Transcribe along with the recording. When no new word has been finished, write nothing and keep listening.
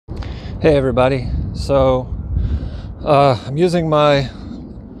Hey everybody, so I'm using my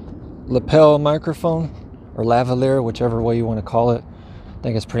lapel microphone or lavalier, whichever way you want to call it. I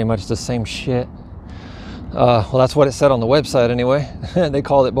think it's pretty much the same shit. Well, that's what it said on the website anyway. They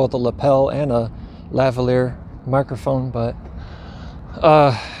called it both a lapel and a lavalier microphone, but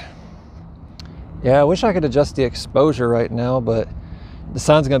yeah, I wish I could adjust the exposure right now, but the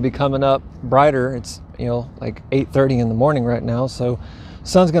sun's going to be coming up brighter. It's, like 8:30 in the morning right now, so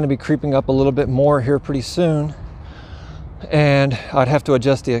sun's going to be creeping up a little bit more here pretty soon, and I'd have to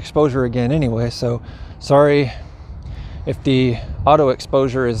adjust the exposure again anyway, so sorry if the auto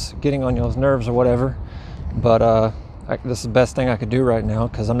exposure is getting on y'all's nerves or whatever, but this is the best thing I could do right now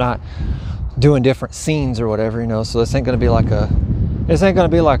because I'm not doing different scenes or whatever, so this ain't going to be like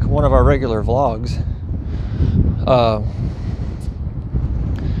one of our regular vlogs.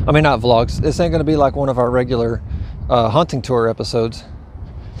 I mean, not vlogs. This ain't going to be like one of our regular hunting tour episodes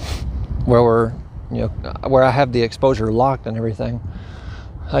where where I have the exposure locked and everything.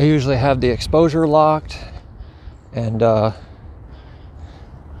 I usually have the exposure locked, and of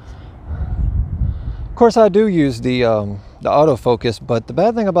course I do use the autofocus, but the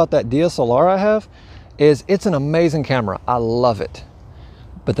bad thing about that DSLR I have is it's an amazing camera. I love it.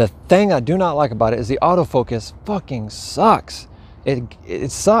 But the thing I do not like about it is the autofocus fucking sucks.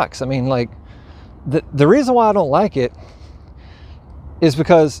 It sucks. I mean, like, the reason why I don't like it is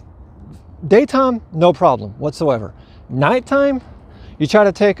because daytime, no problem whatsoever. Nighttime, you try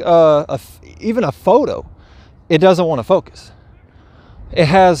to take even a photo, it doesn't want to focus. It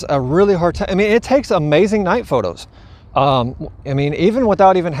has a really hard time. I mean, it takes amazing night photos. I mean, even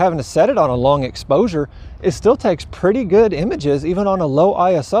without even having to set it on a long exposure, it still takes pretty good images, even on a low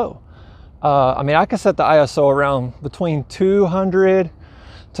ISO. I mean, I can set the ISO around between 200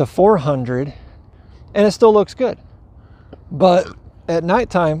 to 400, and it still looks good. But at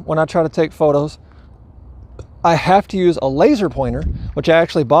nighttime, when I try to take photos, I have to use a laser pointer, which I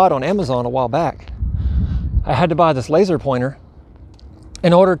actually bought on Amazon a while back. I had to buy this laser pointer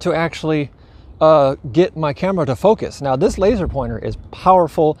in order to actually get my camera to focus. Now, this laser pointer is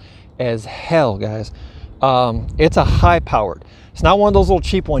powerful as hell, guys. It's a high-powered. It's not one of those little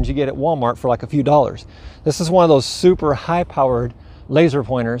cheap ones you get at Walmart for like a few dollars. This is one of those super high-powered laser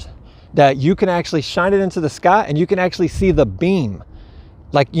pointers that you can actually shine it into the sky and you can actually see the beam.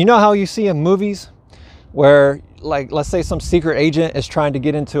 Like, you know how you see in movies where, like, let's say some secret agent is trying to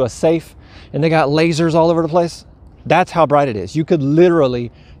get into a safe and they got lasers all over the place? That's how bright it is. You could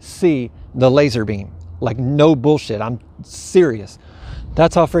literally see the laser beam. Like, no bullshit. I'm serious.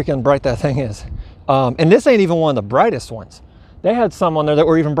 That's how freaking bright that thing is. And this ain't even one of the brightest ones. They had some on there that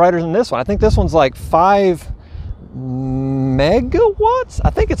were even brighter than this one. I think this one's like 5 megawatts.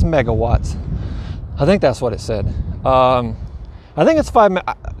 I think it's megawatts. I think that's what it said. I think it's 5.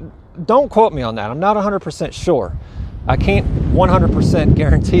 Don't quote me on that. I'm not 100% sure. I can't 100%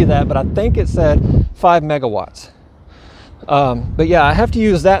 guarantee that, but I think it said 5 megawatts. But yeah, I have to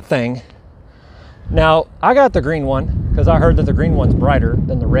use that thing. Now, I got the green one because I heard that the green one's brighter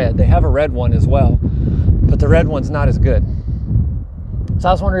than the red. They have a red one as well, but the red one's not as good. So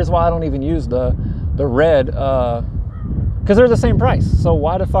that's one reason why I don't even use the red, because they're the same price. So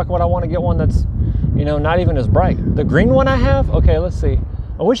why the fuck would I want to get one that's, not even as bright? The green one I have, okay, let's see.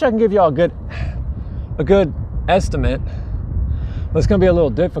 I wish I can give y'all a good estimate, but it's gonna be a little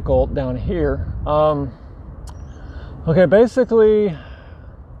difficult down here. Okay, basically,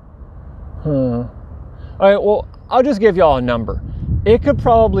 all right, well, I'll just give y'all a number. It could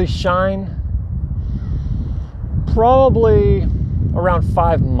probably shine around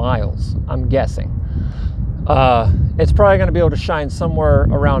 5 miles, I'm guessing. It's probably going to be able to shine somewhere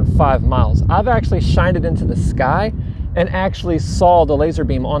around 5 miles. I've actually shined it into the sky and actually saw the laser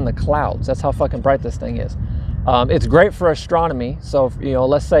beam on the clouds. That's how fucking bright this thing is. It's great for astronomy. So,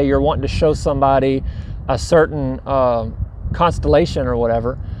 let's say you're wanting to show somebody a certain constellation or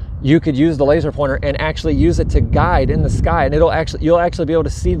whatever, you could use the laser pointer and actually use it to guide in the sky, and you'll actually be able to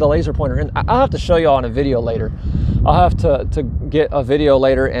see the laser pointer. And I'll have to show you on a video later. I'll have to get a video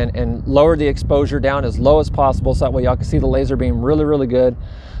later and lower the exposure down as low as possible, so that way y'all can see the laser beam really, really good.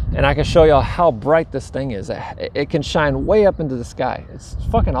 And I can show y'all how bright this thing is. It can shine way up into the sky. It's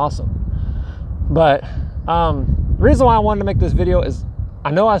fucking awesome. But the reason why I wanted to make this video is, I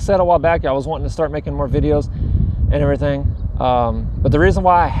know I said a while back I was wanting to start making more videos and everything. But the reason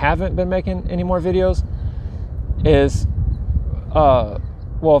why I haven't been making any more videos is,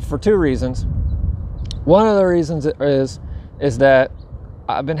 well, for 2 reasons. One of the reasons is that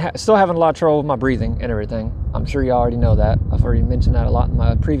I've been still having a lot of trouble with my breathing and everything. I'm sure you already know that. I've already mentioned that a lot in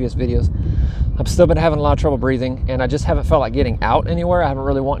my previous videos. I've still been having a lot of trouble breathing, and I just haven't felt like getting out anywhere. I haven't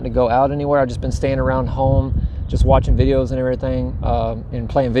really wanted to go out anywhere. I've just been staying around home, just watching videos and everything, and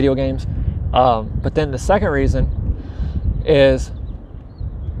playing video games. But then the second reason is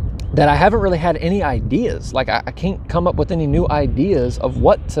that I haven't really had any ideas. Like I can't come up with any new ideas of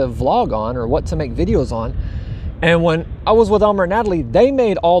what to vlog on or what to make videos on. And when I was with Elmer and Natalie, they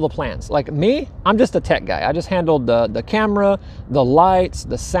made all the plans. Like me, I'm just a tech guy. I just handled the camera, the lights,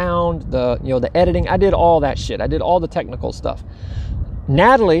 the sound, the editing. I did all that shit. I did all the technical stuff.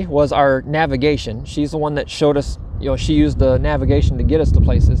 Natalie was our navigation. She's the one that showed us, she used the navigation to get us to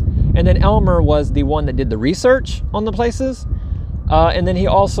places. And then Elmer was the one that did the research on the places. And then he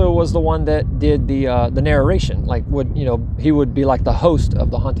also was the one that did the narration. Like he would be like the host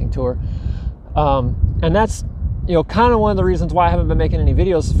of the hunting tour. And that's, kind of one of the reasons why I haven't been making any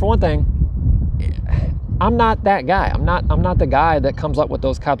videos. For one thing, I'm not that guy. I'm not the guy that comes up with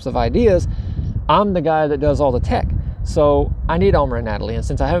those types of ideas. I'm the guy that does all the tech. So I need Elmer and Natalie. And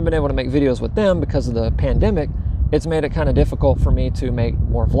since I haven't been able to make videos with them because of the pandemic, it's made it kind of difficult for me to make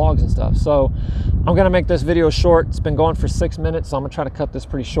more vlogs and stuff. So I'm gonna make this video short. It's been going for 6 minutes, so I'm gonna try to cut this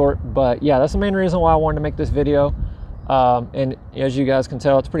pretty short. But yeah, that's the main reason why I wanted to make this video. And as you guys can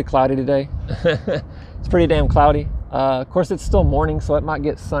tell, it's pretty cloudy today. It's pretty damn cloudy. Of course, it's still morning, so it might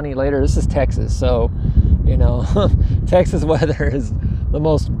get sunny later. This is Texas, so, Texas weather is the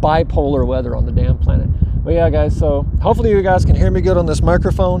most bipolar weather on the damn planet. But yeah, guys, so hopefully you guys can hear me good on this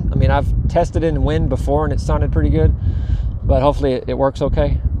microphone. I mean, I've tested it in wind before, and it sounded pretty good, but hopefully it works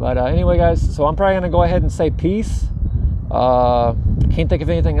okay. But anyway, guys, so I'm probably going to go ahead and say peace. Can't think of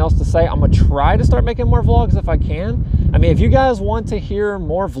anything else to say. I'm gonna try to start making more vlogs if I can. I mean, if you guys want to hear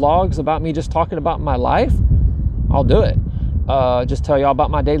more vlogs about me just talking about my life, I'll do it. Just tell y'all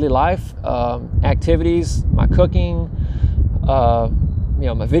about my daily life, activities, my cooking,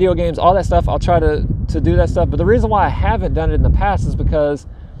 my video games, all that stuff. I'll try to do that stuff. But the reason why I haven't done it in the past is because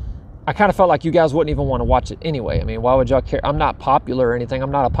I kind of felt like you guys wouldn't even want to watch it anyway. I mean, why would y'all care? I'm not popular or anything.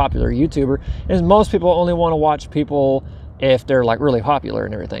 I'm not a popular YouTuber. And most people only want to watch people if they're like really popular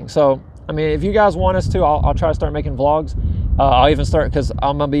and everything. So, I mean, if you guys want us to, I'll try to start making vlogs. I'll even start, because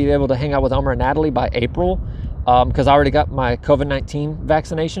I'm going to be able to hang out with Elmer and Natalie by April, because I already got my COVID-19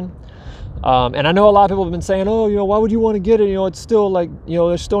 vaccination. And I know a lot of people have been saying, oh, why would you want to get it? It's still like,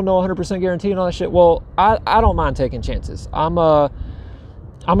 there's still no 100% guarantee and all that shit. Well, I don't mind taking chances. I'm a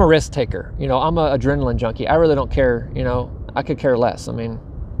risk taker. I'm an adrenaline junkie. I really don't care. I could care less. I mean,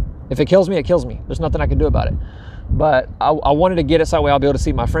 if it kills me, it kills me. There's nothing I can do about it. But I wanted to get it so that way I'll be able to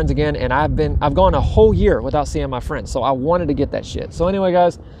see my friends again. And I've gone a whole year without seeing my friends. So I wanted to get that shit. So anyway,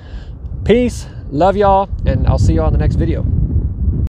 guys, peace. Love y'all. And I'll see y'all in the next video.